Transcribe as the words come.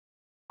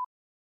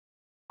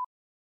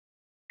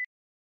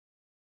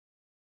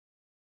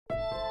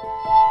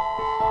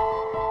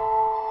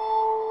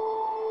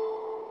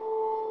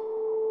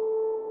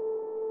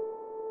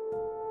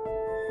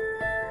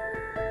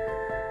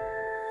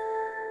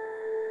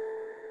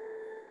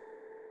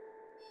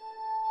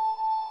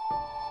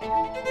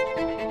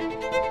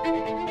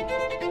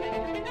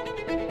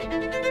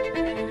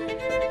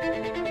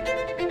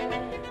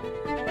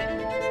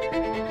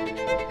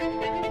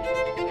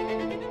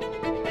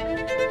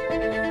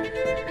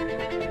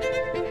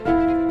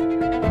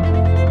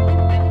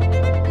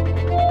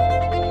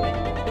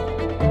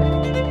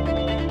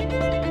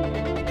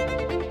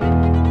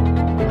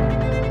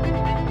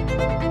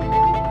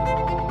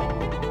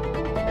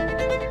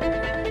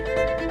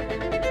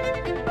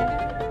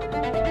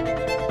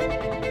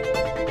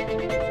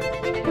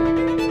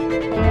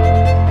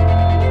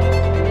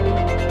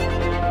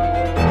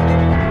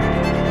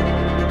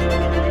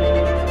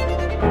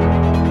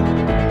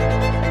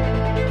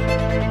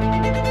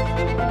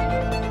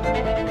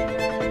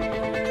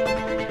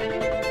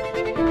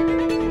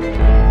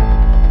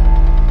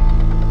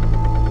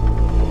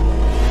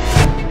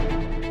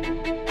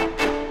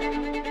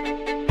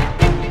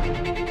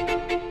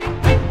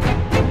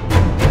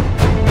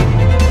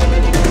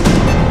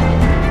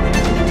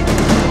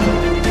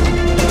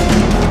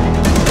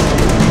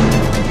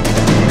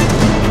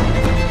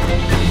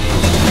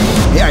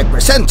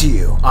Present to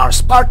you our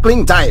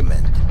sparkling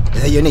diamond,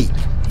 the unique,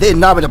 the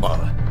inevitable,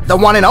 the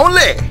one and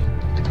only,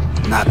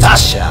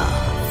 Natasha.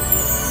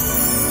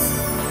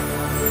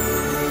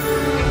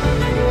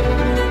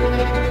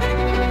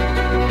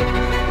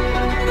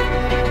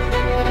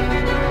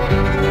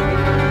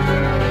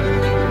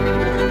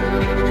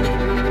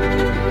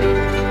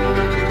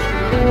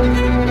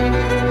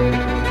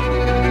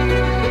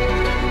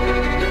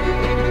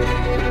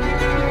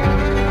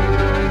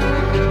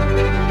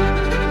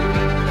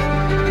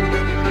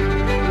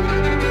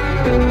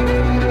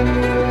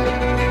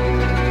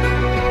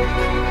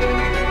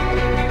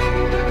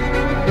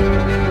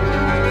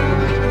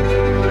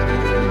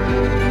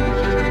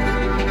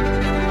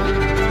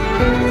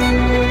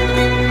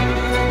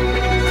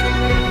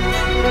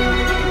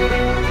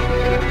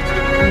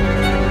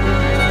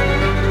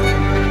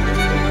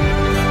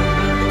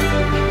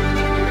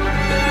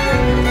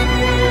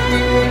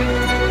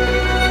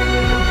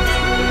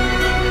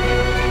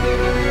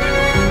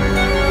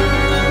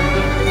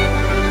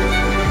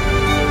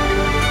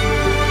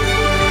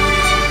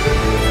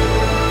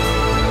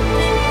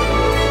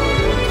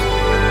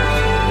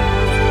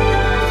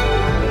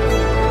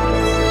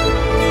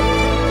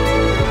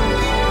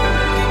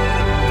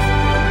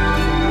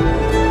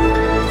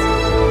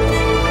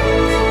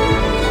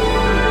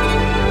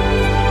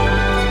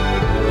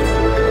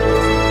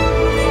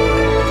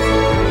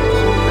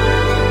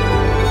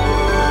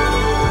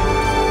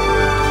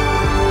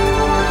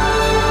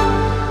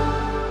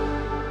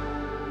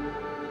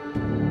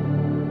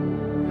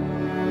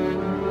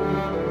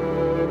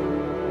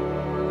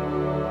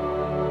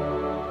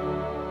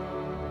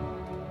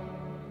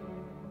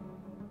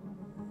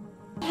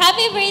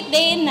 Happy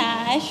birthday,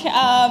 Nash.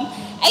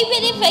 I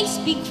believe I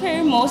speak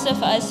for most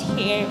of us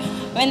here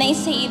when I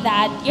say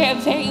that you're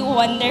a very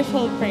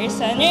wonderful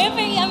person. You're a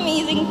very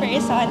amazing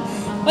person.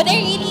 What I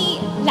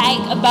really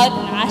like about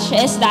Nash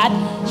is that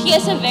she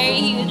has a very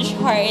huge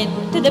heart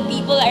to the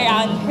people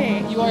around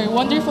her. You are a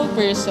wonderful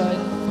person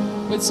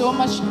with so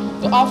much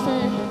to offer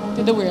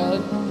to the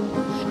world.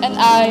 And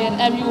I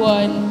and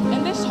everyone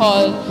in this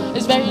hall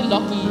is very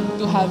lucky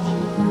to have you.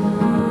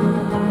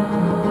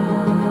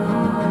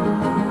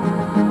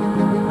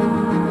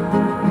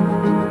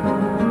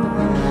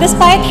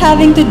 Despite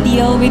having to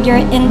deal with your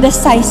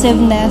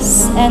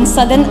indecisiveness and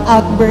sudden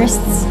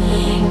outbursts,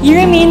 you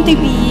remain to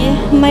be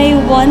my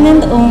one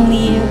and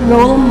only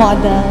role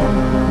model,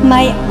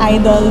 my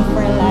idol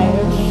for life.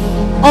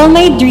 All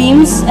my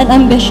dreams and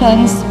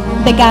ambitions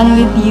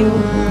began with you.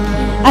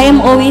 I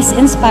am always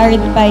inspired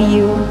by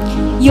you.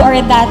 You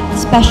are that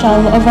special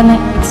of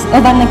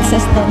an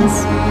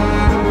existence.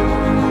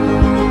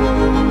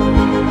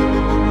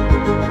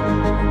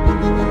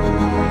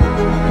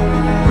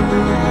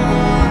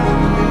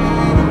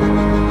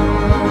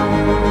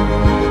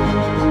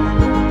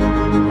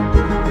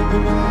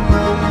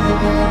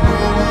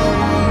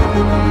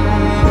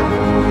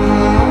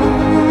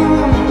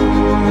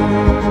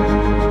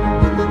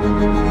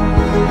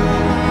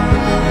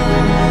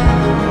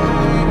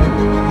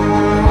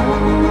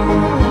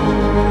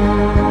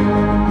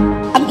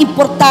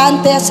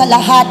 Importante sa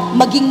lahat,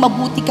 maging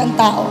mabuti kang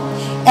tao.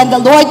 And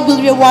the Lord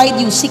will reward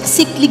you,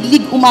 siksik,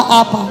 liglig,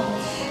 umaapaw,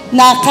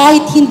 na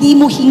kahit hindi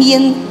mo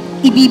hingin,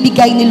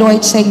 ibibigay ni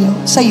Lord sa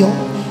iyo.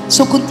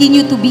 So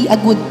continue to be a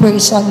good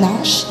person,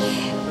 Nash.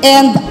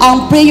 And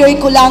ang prayer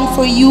ko lang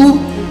for you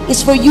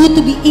is for you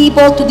to be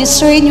able to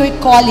discern your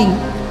calling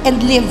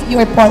and live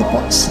your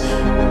purpose.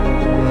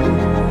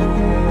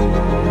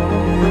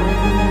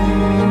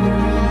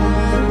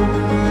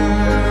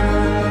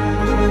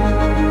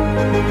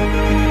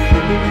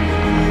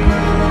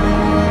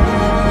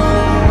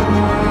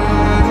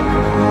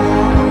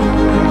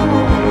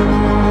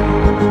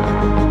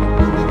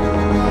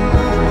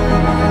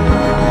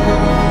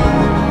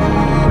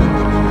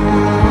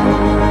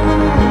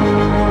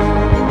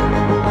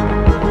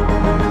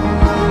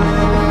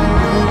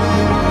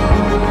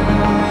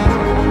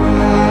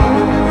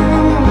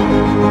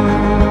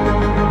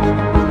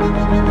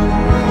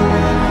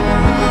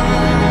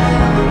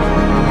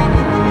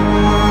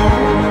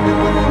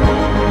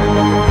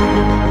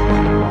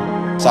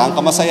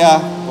 saan ka masaya,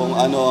 kung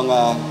ano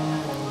ang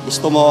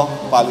gusto mo,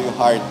 follow your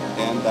heart.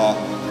 And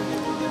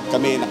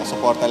kami,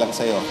 nakasuporta lang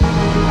sa'yo.